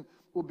creation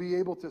will be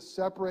able to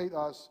separate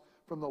us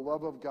from the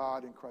love of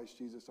God in Christ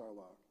Jesus our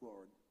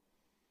Lord.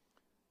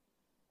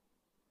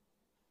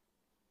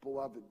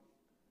 Beloved,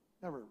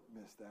 never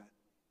miss that.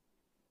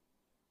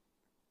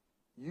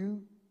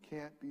 You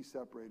can't be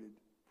separated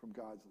from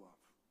God's love.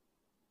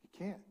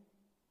 You can't.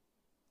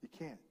 You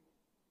can't.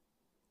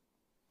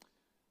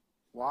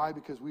 Why?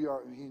 Because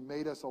he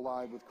made us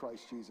alive with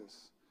Christ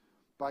Jesus.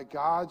 By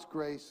God's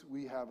grace,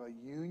 we have a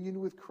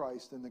union with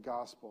Christ in the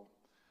gospel.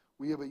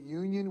 We have a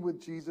union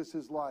with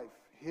Jesus' life.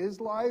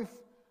 His life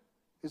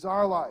is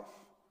our life.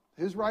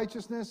 His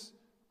righteousness,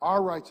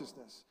 our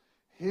righteousness.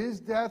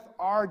 His death,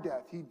 our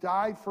death. He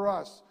died for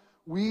us.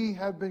 We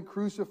have been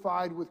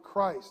crucified with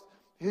Christ.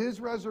 His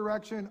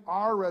resurrection,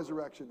 our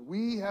resurrection.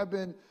 We have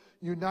been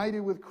united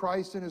with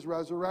Christ in his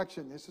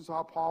resurrection. This is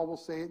how Paul will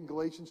say it in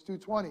Galatians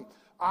 2:20.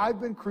 I've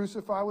been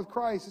crucified with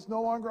Christ. It's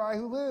no longer I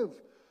who live,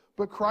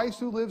 but Christ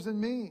who lives in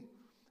me.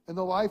 In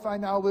the life I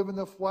now live in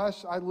the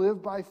flesh, I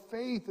live by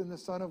faith in the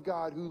Son of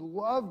God who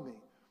loved me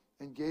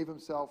and gave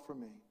himself for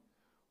me.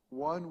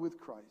 One with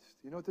Christ.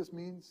 You know what this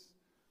means?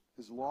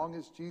 As long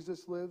as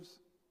Jesus lives,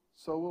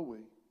 so will we.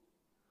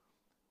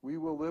 We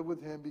will live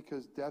with him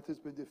because death has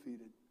been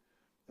defeated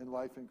and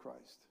life in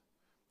Christ.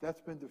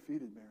 Death's been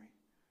defeated, Mary.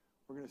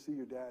 We're going to see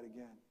your dad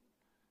again.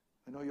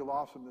 I know you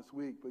lost him this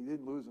week, but you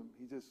didn't lose him.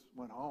 He just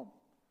went home.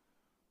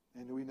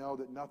 And we know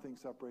that nothing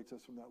separates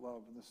us from that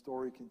love, and the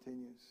story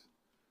continues.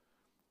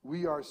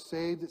 We are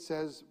saved, it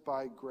says,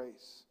 by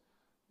grace.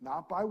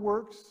 Not by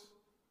works,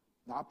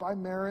 not by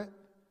merit,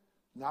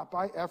 not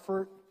by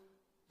effort,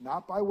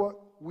 not by what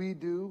we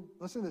do.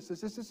 Listen to this.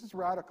 This is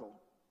radical.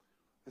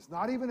 It's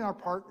not even our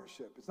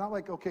partnership. It's not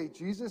like, okay,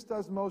 Jesus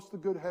does most of the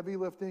good heavy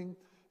lifting,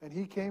 and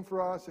he came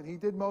for us, and he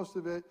did most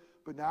of it,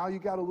 but now you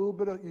got a little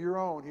bit of your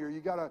own here.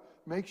 You got to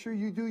make sure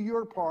you do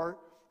your part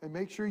and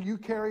make sure you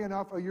carry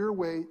enough of your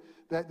weight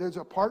that there's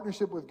a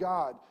partnership with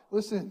God.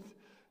 Listen,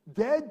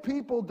 dead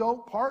people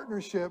don't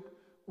partnership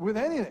with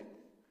anything.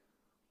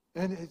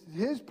 And it's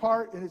his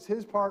part, and it's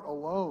his part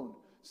alone.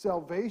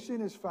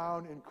 Salvation is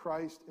found in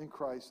Christ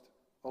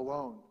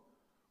alone.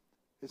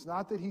 It's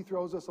not that he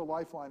throws us a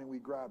lifeline and we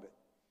grab it.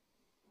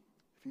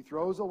 If he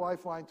throws a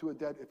lifeline to a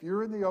dead, if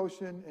you're in the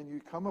ocean and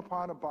you come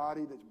upon a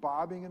body that's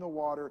bobbing in the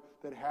water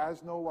that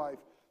has no life,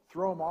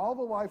 throw them all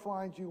the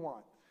lifelines you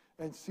want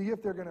and see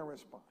if they're going to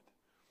respond.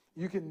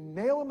 You can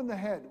nail them in the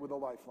head with a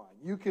lifeline.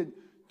 You can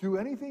do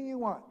anything you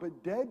want,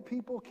 but dead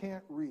people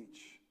can't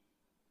reach.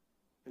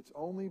 It's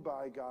only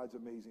by God's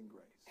amazing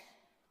grace.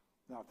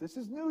 Now, if this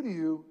is new to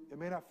you, it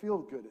may not feel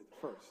good at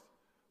first.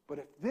 But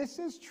if this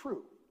is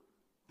true,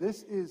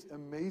 this is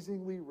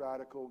amazingly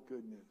radical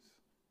good news.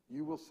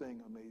 You will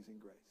sing Amazing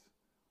Grace.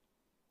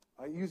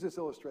 I use this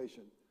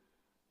illustration.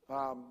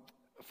 A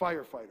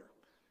firefighter.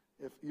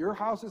 If your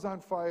house is on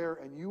fire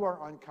and you are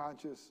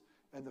unconscious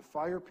and the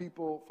fire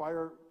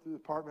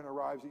department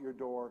arrives at your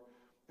door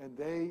and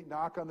they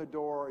knock on the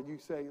door and you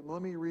say,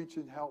 let me reach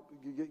and help,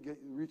 you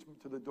reach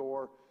to the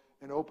door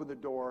and open the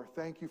door.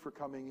 Thank you for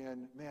coming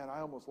in. Man,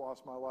 I almost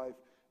lost my life.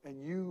 And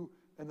you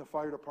and the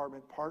fire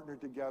department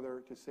partnered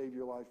together to save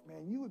your life.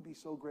 Man, you would be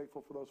so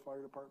grateful for those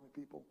fire department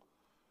people.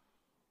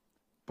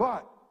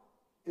 But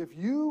if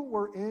you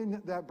were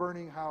in that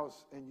burning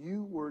house and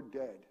you were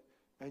dead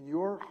and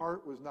your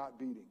heart was not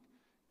beating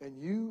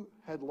and you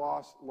had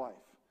lost life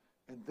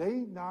and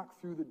they knocked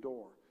through the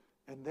door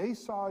and they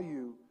saw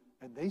you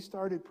and they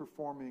started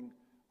performing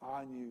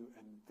on you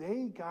and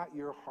they got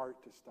your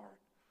heart to start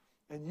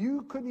and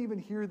you couldn't even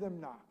hear them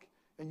knock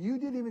and you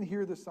didn't even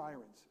hear the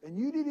sirens and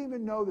you didn't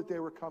even know that they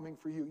were coming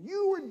for you.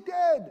 You were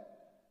dead.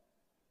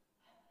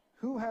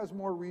 Who has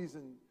more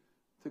reason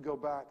to go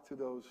back to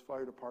those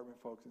fire department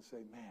folks and say,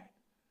 man,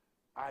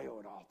 I owe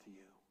it all to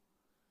you.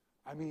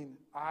 I mean,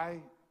 I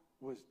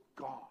was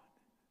gone,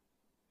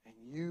 and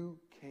you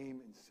came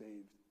and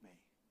saved me.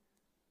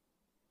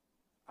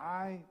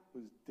 I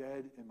was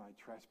dead in my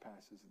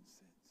trespasses and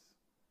sins,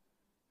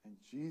 and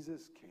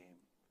Jesus came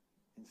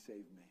and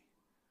saved me.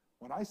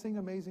 When I sing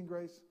Amazing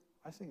Grace,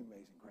 I sing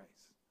Amazing Grace,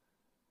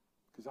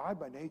 because I,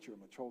 by nature,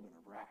 am a children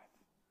of wrath,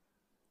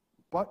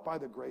 but by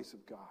the grace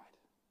of God.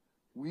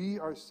 We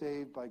are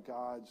saved by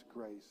God's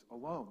grace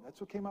alone. That's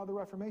what came out of the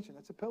Reformation.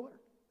 That's a pillar.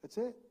 That's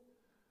it.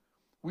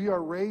 We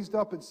are raised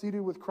up and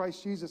seated with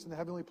Christ Jesus in the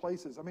heavenly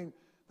places. I mean,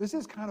 this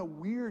is kind of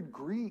weird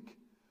Greek.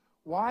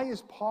 Why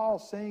is Paul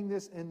saying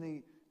this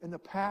in the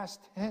past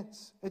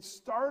tense? It's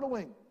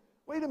startling.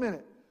 Wait a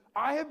minute.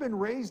 I have been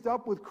raised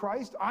up with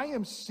Christ. I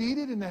am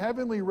seated in the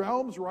heavenly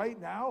realms right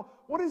now.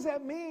 What does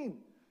that mean?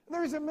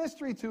 There's a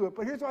mystery to it,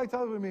 but here's what I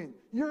tell you what it means.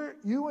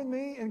 You and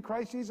me in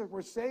Christ Jesus,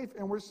 we're safe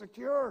and we're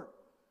secure.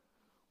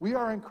 We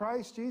are in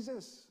Christ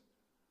Jesus.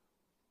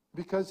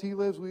 Because he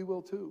lives, we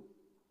will too.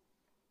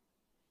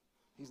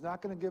 He's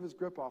not going to give his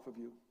grip off of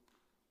you,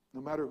 no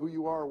matter who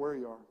you are or where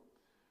you are.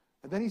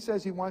 And then he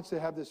says he wants to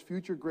have this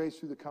future grace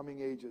through the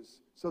coming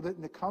ages. So that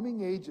in the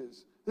coming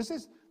ages, this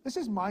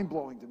is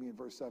mind-blowing to me in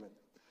verse 7.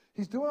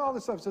 He's doing all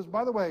this stuff. He says,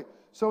 by the way,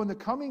 so in the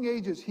coming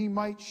ages, he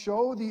might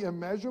show the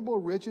immeasurable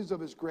riches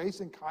of his grace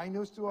and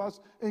kindness to us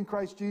in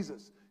Christ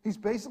Jesus. He's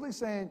basically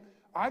saying,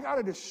 I got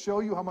to just show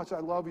you how much I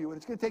love you, and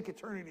it's going to take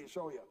eternity to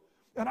show you.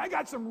 And I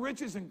got some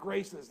riches and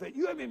graces that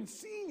you haven't even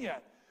seen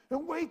yet.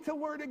 And wait till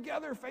we're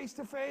together face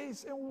to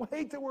face, and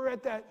wait till we're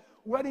at that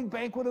wedding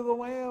banquet of the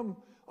Lamb.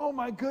 Oh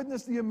my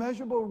goodness, the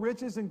immeasurable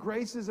riches and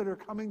graces that are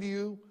coming to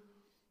you,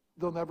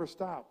 they'll never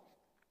stop.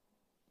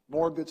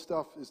 More good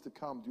stuff is to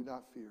come, do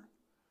not fear.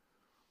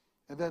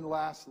 And then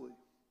lastly,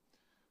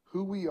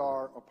 who we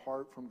are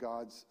apart from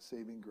God's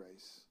saving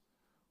grace.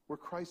 We're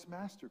Christ's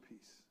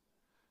masterpiece.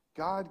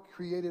 God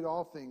created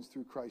all things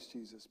through Christ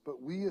Jesus.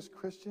 But we as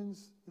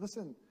Christians,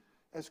 listen,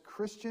 as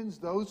Christians,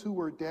 those who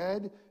were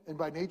dead and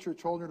by nature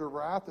children of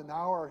wrath and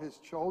now are his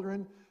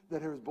children,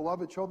 that are his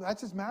beloved children,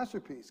 that's his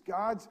masterpiece.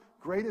 God's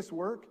greatest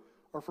work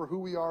are for who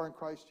we are in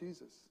Christ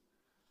Jesus.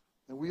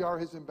 And we are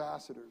his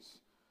ambassadors.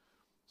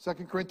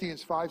 2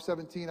 Corinthians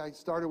 5:17, I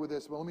started with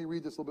this, but let me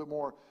read this a little bit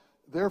more.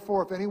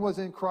 Therefore, if anyone's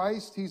in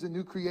Christ, he's a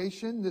new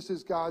creation. This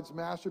is God's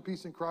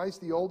masterpiece in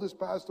Christ. The old has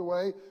passed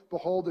away.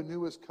 Behold, the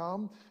new has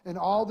come. And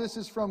all this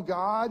is from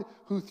God,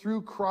 who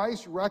through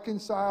Christ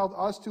reconciled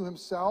us to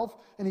himself.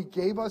 And he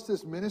gave us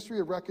this ministry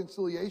of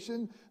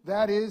reconciliation.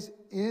 That is,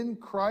 in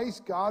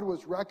Christ, God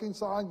was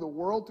reconciling the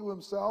world to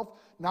himself,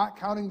 not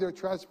counting their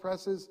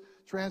trespasses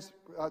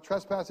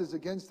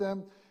against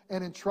them,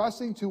 and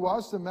entrusting to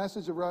us the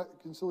message of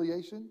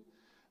reconciliation.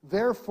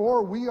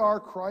 Therefore, we are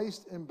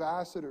Christ's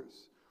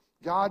ambassadors,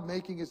 God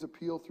making his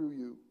appeal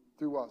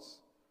through us.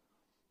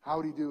 How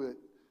would he do it?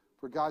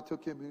 For God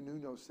took him who knew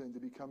no sin to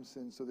become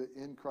sin, so that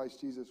in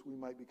Christ Jesus we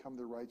might become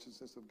the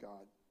righteousness of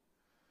God.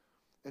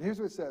 And here's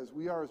what it says.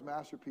 We are his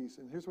masterpiece.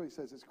 And here's what he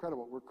says. It's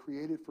incredible. We're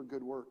created for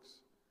good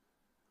works.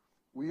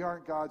 We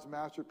aren't God's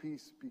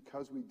masterpiece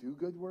because we do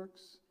good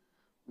works.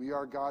 We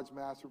are God's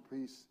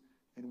masterpiece,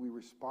 and we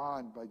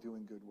respond by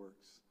doing good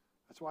works.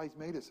 That's why he's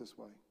made us this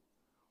way.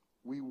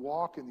 We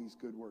walk in these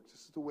good works.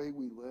 This is the way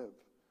we live.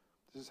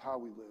 This is how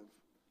we live.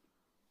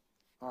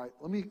 All right,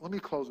 let me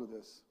close with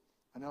this.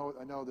 I know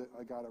that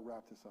I got to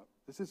wrap this up.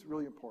 This is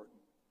really important.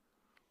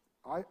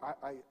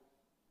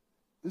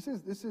 This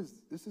is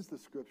the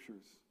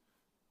scriptures.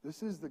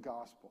 This is the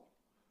gospel.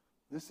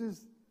 This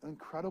is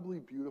incredibly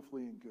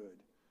beautifully and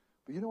good.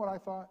 But you know what I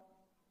thought?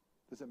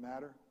 Does it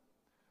matter?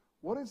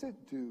 What does it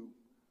do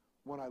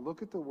when I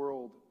look at the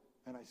world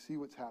and I see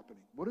what's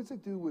happening? What does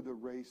it do with the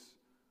race,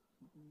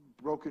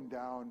 broken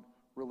down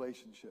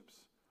relationships?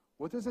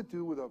 What does it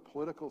do with a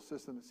political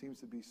system that seems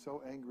to be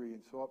so angry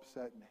and so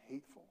upset and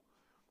hateful?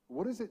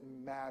 What does it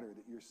matter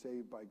that you're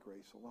saved by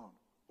grace alone?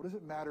 What does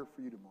it matter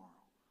for you tomorrow?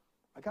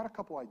 I got a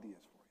couple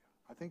ideas for you.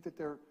 I think that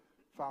they're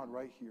found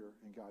right here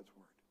in God's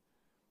word.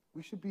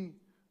 We should be,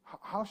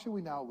 how should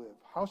we now live?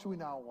 How should we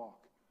now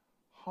walk?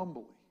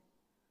 Humbly.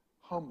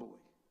 Humbly.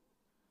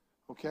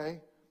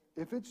 Okay?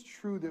 If it's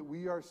true that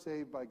we are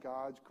saved by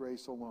God's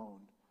grace alone,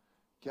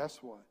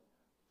 guess what?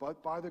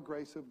 But by the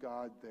grace of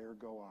God, there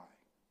go I.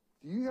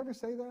 Do you ever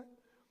say that?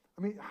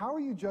 I mean, how are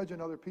you judging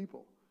other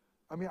people?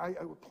 I mean,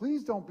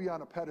 please don't be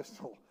on a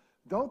pedestal.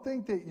 Don't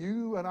think that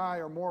you and I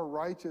are more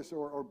righteous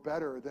or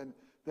better than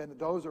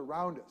those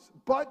around us.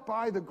 But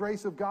by the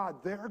grace of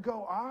God, there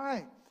go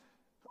I.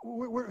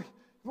 If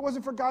it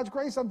wasn't for God's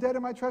grace, I'm dead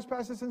in my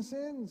trespasses and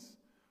sins.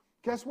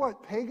 Guess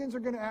what? Pagans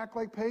are going to act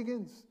like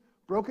pagans.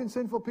 Broken,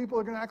 sinful people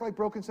are going to act like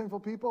broken,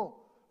 sinful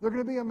people. They're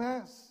going to be a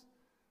mess.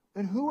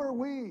 And who are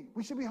we?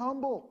 We should be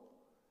humble.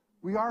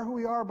 We are who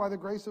we are by the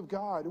grace of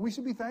God. And we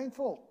should be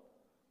thankful.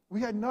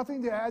 We had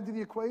nothing to add to the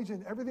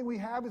equation. Everything we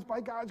have is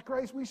by God's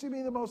grace. We should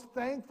be the most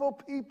thankful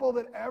people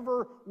that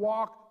ever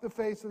walked the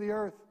face of the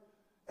earth.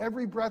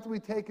 Every breath we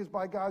take is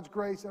by God's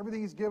grace.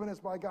 Everything he's given us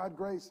by God's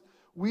grace.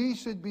 We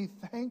should be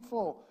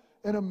thankful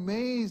and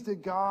amazed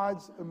at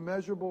God's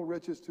immeasurable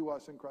riches to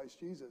us in Christ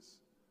Jesus.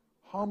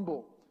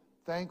 Humble,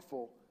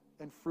 thankful,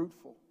 and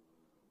fruitful.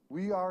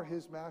 We are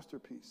his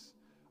masterpiece.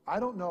 I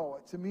don't know.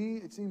 To me,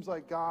 it seems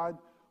like God,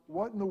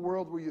 what in the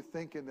world were you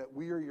thinking that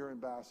we are your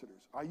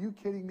ambassadors? Are you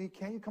kidding me?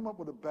 Can't you come up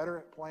with a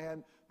better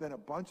plan than a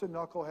bunch of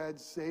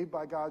knuckleheads saved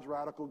by God's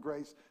radical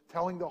grace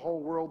telling the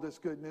whole world this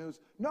good news?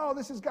 No,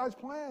 this is God's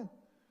plan.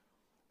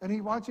 And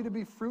he wants you to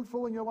be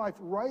fruitful in your life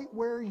right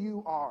where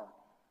you are.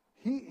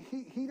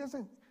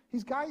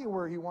 He's got you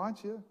where he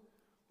wants you.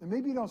 And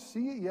maybe you don't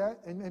see it yet,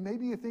 and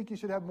maybe you think you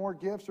should have more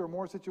gifts or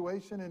more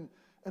situation.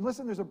 And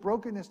listen, there's a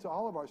brokenness to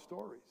all of our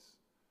stories.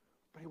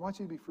 But he wants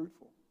you to be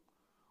fruitful.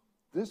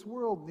 This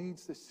world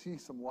needs to see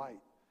some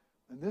light.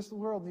 And this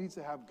world needs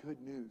to have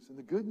good news. And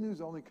the good news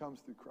only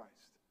comes through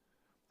Christ.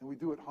 And we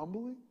do it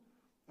humbly,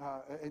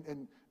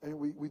 and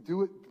we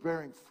do it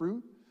bearing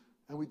fruit,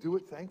 and we do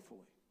it thankfully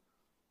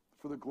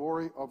for the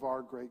glory of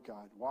our great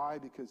God. Why?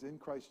 Because in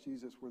Christ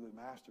Jesus, we're the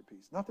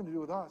masterpiece. Nothing to do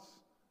with us.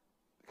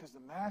 Because the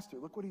master,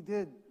 look what he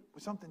did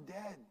with something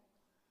dead.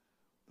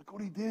 Look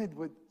what he did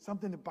with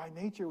something that by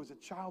nature was a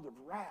child of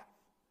wrath.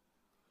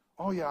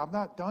 Oh yeah, I'm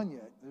not done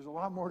yet. There's a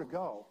lot more to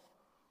go.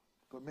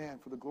 But man,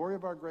 for the glory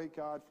of our great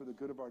God, for the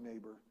good of our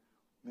neighbor,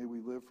 may we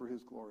live for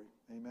his glory.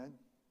 Amen?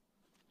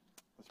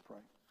 Let's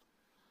pray.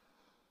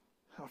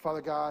 Oh,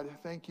 Father God,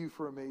 thank you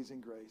for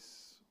amazing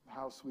grace.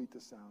 How sweet the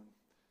sound.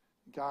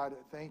 God,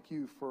 thank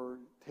you for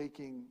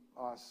taking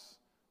us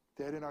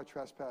dead in our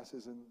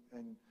trespasses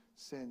and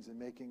sins and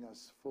making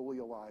us fully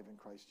alive in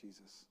Christ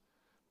Jesus.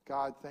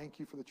 God, thank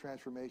you for the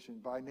transformation.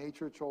 By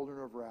nature,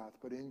 children of wrath,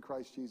 but in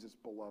Christ Jesus,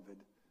 beloved,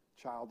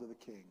 child of the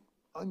King.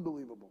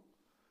 Unbelievable.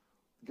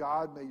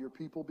 God, may your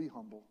people be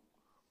humble.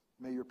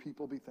 May your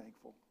people be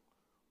thankful.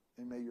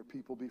 And may your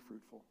people be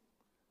fruitful.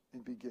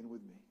 And begin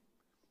with me.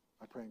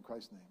 I pray in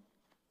Christ's name.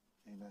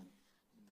 Amen.